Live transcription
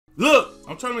Look,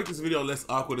 I'm trying to make this video less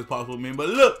awkward as possible, man. But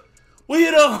look, we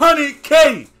hit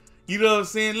 100K. You know what I'm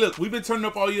saying? Look, we've been turning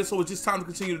up all year, so it's just time to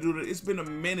continue to do it. It's been a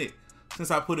minute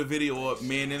since I put a video up,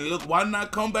 man. And look, why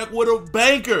not come back with a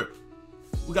banker?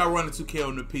 We got Ronnie2k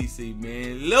on the PC,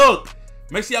 man. Look,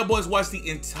 make sure y'all boys watch the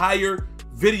entire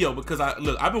video because I've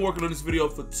been working on this video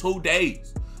for 2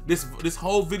 days. This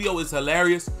whole video is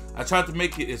hilarious. I tried to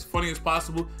make it as funny as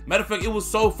possible. Matter of fact, it was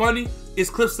so funny,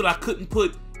 it's clips that I couldn't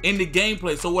put in the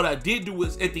gameplay. So what I did do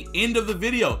is at the end of the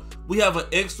video, we have an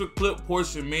extra clip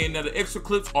portion, man. Now the extra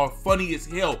clips are funny as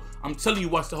hell. I'm telling you,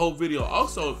 watch the whole video.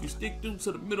 Also, if you stick through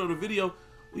to the middle of the video,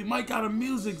 we might got a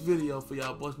music video for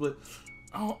y'all boys, but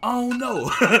I don't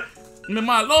know. I mean,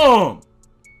 my alarm.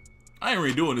 I ain't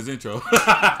really doing this intro.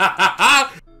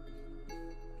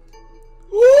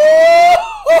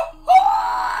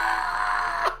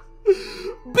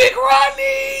 Big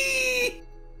Ronnie!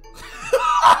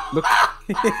 Look.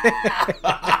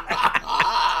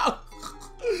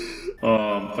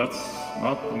 That's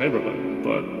not the neighborhood,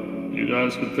 but you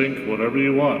guys can think whatever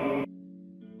you want.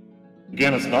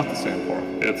 Again, it's not the same park.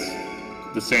 It's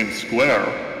the same square,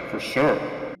 for sure.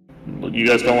 But you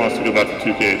guys don't want us to go back to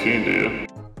 2K18, do you?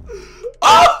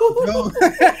 Oh! No.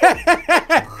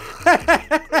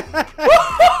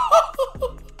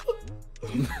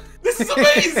 This is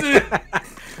amazing!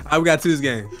 We got 2's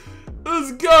game.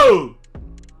 Let's go!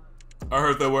 I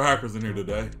heard there were hackers in here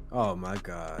today. Oh my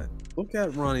god. Look at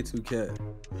Ronnie2k.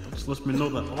 Just lets me know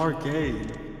that our game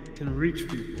can reach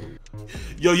people.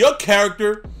 Yo, your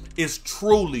character is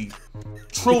truly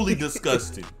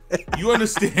disgusting. You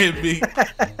understand me?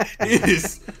 It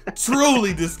is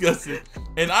truly disgusting.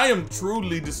 And I am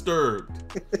truly disturbed.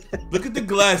 Look at the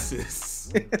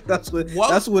glasses. That's what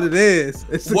it is.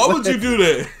 Why would you do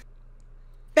that?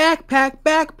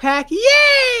 Backpack,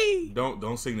 yay!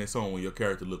 Don't sing that song when your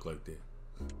character look like that.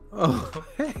 Oh.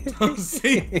 Don't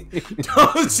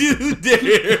you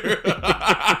dare!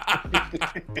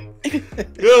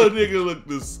 Yo, nigga look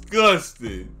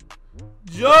disgusting.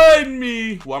 Join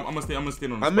me. Well, I'm gonna stand on the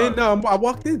spot. I mean, no, I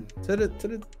walked in to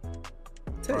the.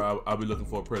 I'll be looking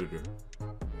for a predator.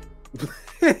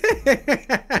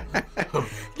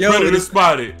 Yo, predator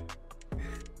spotted.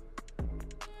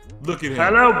 Look at him.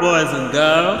 Hello, boys and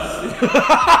girls.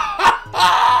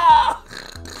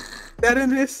 That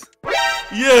in this?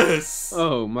 Yes.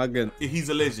 Oh my goodness. He's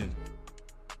a legend.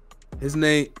 His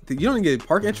name. You don't get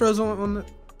park intros on the.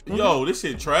 Yo, this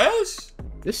shit trash.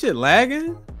 This shit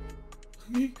lagging.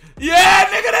 Yeah,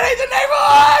 nigga, that ain't the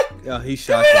neighborhood. Yo, he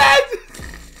shot.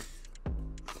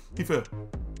 He fell.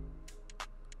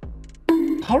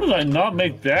 How did I not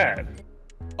make that?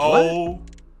 Oh. What?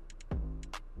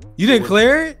 You didn't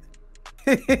clear it?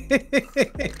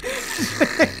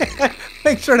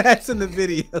 Make sure that's in the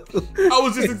video. I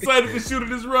was just excited to shoot at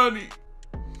this Ronnie.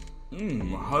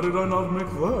 How did I not make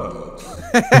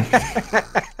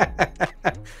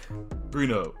that?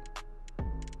 Green up.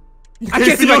 I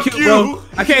can't see my Q, bro.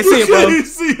 I can't see it, bro. You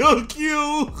see your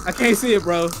Q. I can't see it,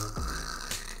 bro.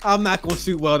 I'm not gonna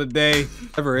shoot well today.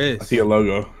 Ever is. I see a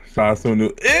logo.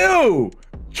 Ew!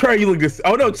 Trey, you look this.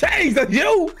 Oh no, Chase, that's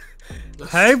you.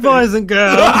 Hey, boys and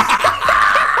girls.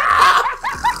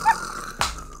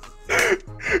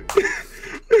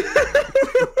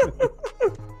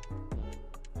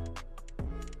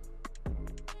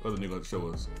 Other nigga like to show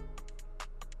us.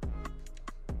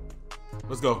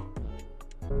 Let's go.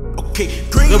 Okay,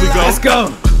 there we go. Let's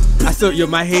go. I saw yo,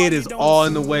 my head is all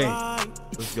in the way.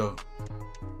 Let's go.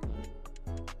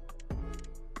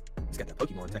 He's got that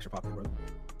Pokemon texture popping, bro.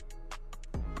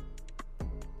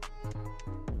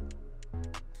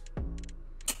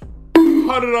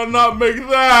 How did I not make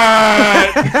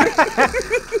that?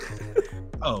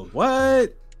 Oh,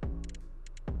 what?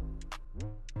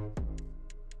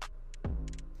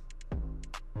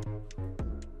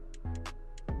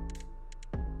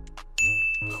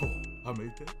 I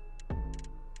made that.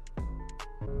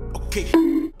 Okay.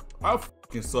 I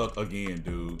fucking suck again,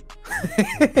 dude.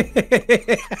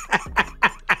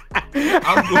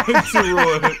 I'm going to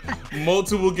run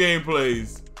multiple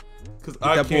gameplays because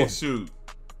I can't shoot.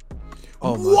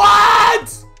 Oh my.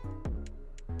 What?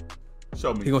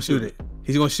 Show me. He's gonna shoot it.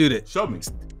 He's gonna shoot it. Show me.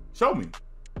 Show me.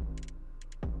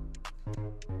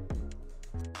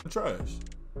 The trash.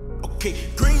 Okay,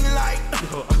 green light.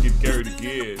 Yo, I get carried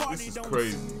again. This is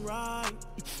crazy.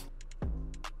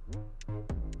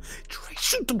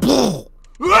 Shoot the ball.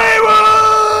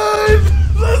 Raymond!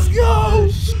 Let's go!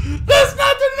 That's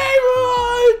not the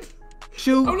neighborhood!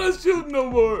 Shoot. I'm not shooting no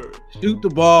more. Shoot the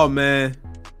ball, man.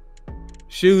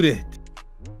 Shoot it.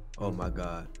 Oh my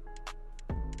God.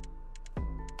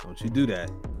 Don't you do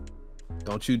that.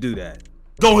 Don't you do that.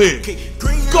 Go ahead.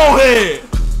 Go ahead.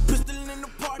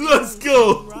 Let's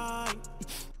go.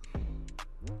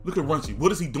 Look at Runchy.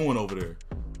 What is he doing over there?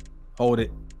 Hold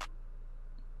it.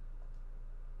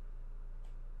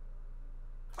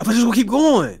 I thought you was gonna keep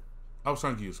going. I was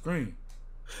trying to give you a screen.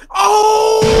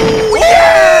 Oh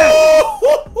yeah!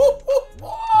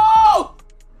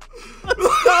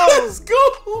 Let's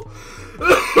go.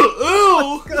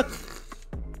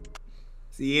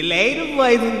 See you later,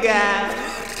 boys and guys.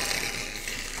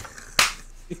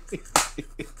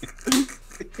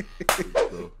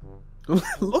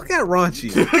 Look at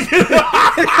Raunchy.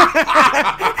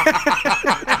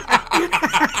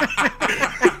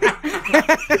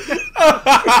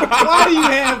 Why do you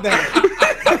have that?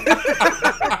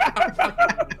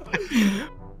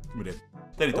 Give me that.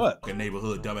 That ain't the fucking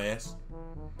neighborhood, dumbass.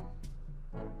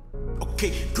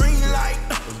 Okay, green light.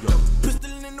 Let's go.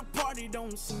 Pistol in the party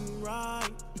don't seem right. I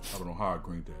don't know how I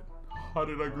greened that. How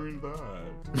did I green that?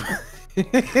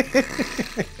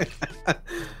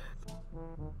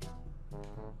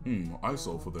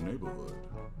 ISO for the neighborhood.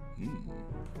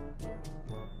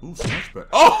 Ooh, smashback.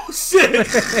 Oh shit!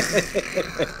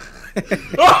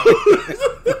 Oh.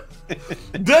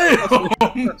 Damn!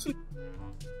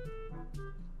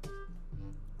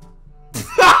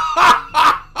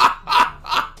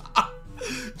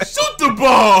 Shoot the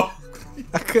ball!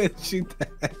 I couldn't shoot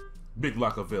that. Big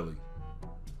Lockavelli.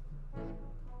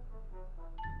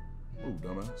 Ooh,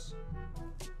 dumbass.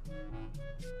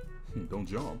 Don't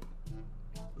jump.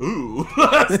 Ooh,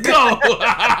 let's go!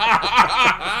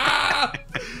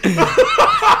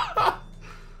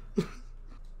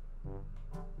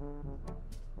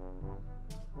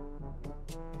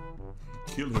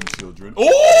 Kill him, children.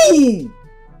 Oh!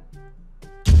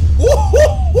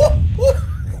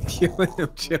 Killing them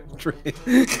children.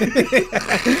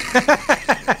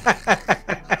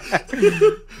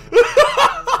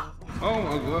 Oh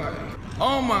my god.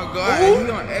 Oh my god.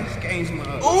 You on X Games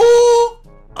mode. Ooh!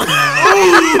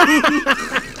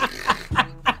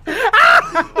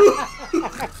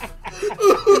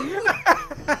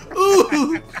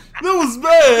 Ooh! That was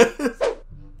bad.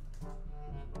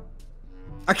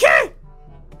 I can't.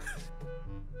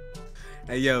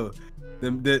 Hey yo,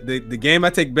 the game I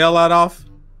take bailout off.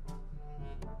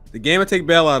 The game I take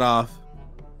bailout off.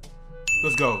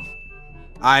 Let's go.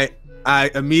 I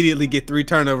immediately get 3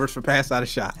 turnovers for pass out of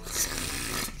shot.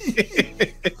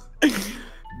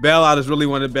 Bailout is really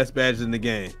one of the best badges in the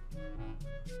game.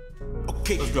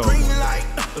 Okay, let's go. Let's get right.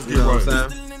 You know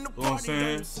what I'm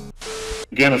saying?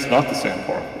 Again, it's not the same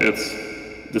part. It's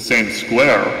the same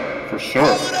square, for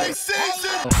sure.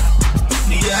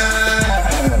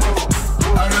 Yeah.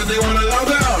 I heard they wanna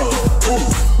log out. Ooh.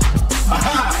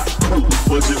 Aha.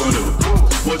 What you gonna do?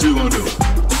 What you gonna do?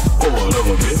 For a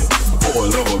little bit. For a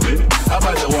little bit. How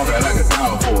about you walk out like a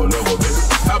cow for a little bit?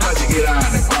 How about you get out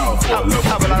in the crowd for a little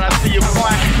bit? Make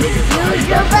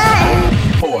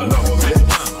it for a little bit.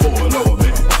 For a little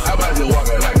bit. How about you walk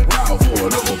out like a cow for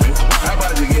a little bit? How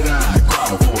about you get out in the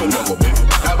crowd for a little bit?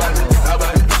 How about you? For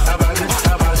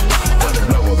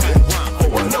a little bit. For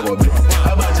a little bit.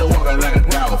 How about you walk out like a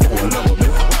cow for a little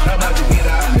bit? How about you get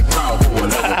out in the crowd for a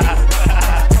little bit?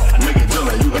 Make it feel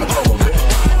like you got a little bit.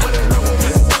 For a little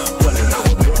bit. For a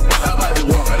little bit. How about you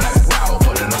walk out like a cow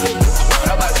for a little bit?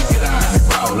 How about you get out in the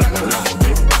crowd like a little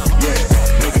bit? Yeah,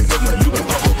 make it feel like you got a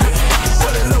little bit. For a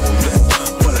little bit.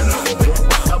 For a little bit.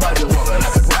 How about you walk out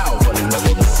like a cow for a little bit?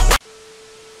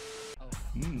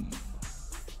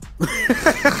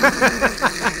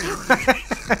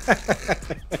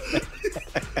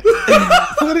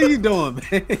 What are you doing,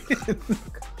 man?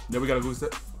 Then we gotta go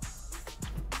step.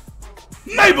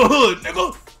 Neighborhood,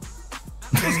 nigga.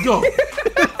 Let's go.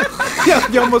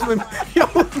 You almost made me.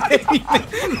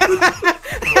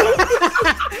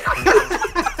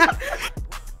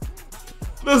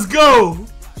 Let's go.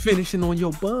 Finishing on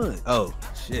your bun. Oh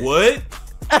shit. What?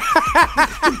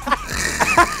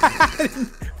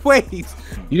 Wait.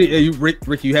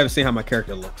 Rick, you haven't seen how my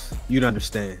character looks. You'd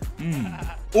understand.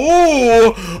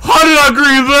 Oh, how did I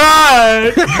agree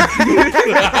that?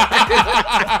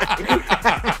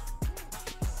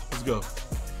 Let's go.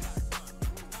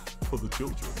 For the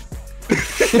children.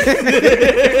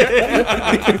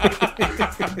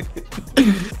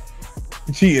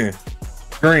 Cheating.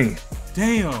 Green.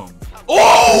 Damn.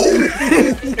 Oh!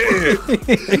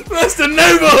 That's the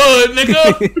neighborhood, nigga.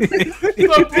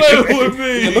 Stop playing with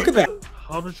me. Yeah, look at that.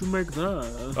 How did you make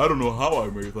that? I don't know how I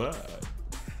made that.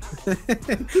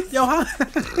 Yo, how?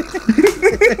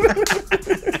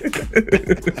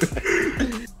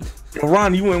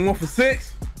 Ron, you went 1 for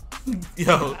 6?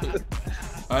 Yo,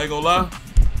 I ain't gonna lie.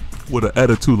 With an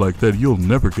attitude like that, you'll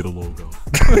never get a logo.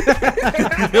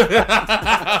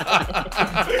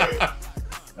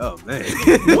 Oh man.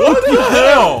 What the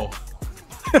hell?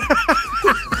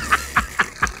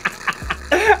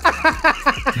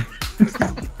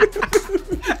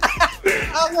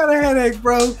 I got a headache,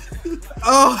 bro.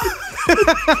 Oh.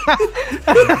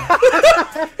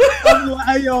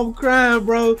 I'm crying,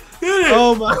 bro.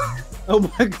 Oh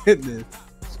my goodness.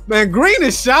 Man, green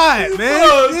is shot, man.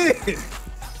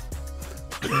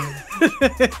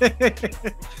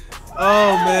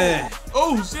 Oh man.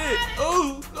 Oh shit.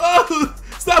 Oh,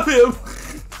 stop him.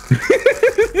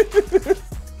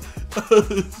 Oh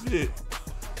shit.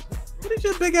 What is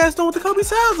your big ass doing with the Kobe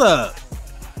sounds up?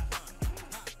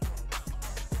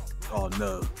 Oh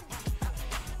no.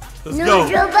 Let's go.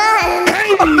 Joe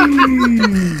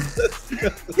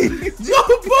Joe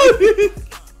Budden.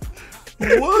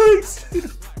 What?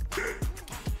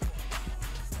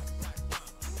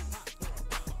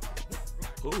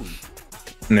 Ooh.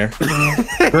 In there.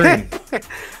 Green.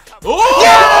 Oh!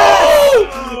 Yes!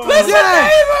 Let's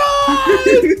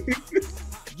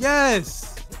Yes!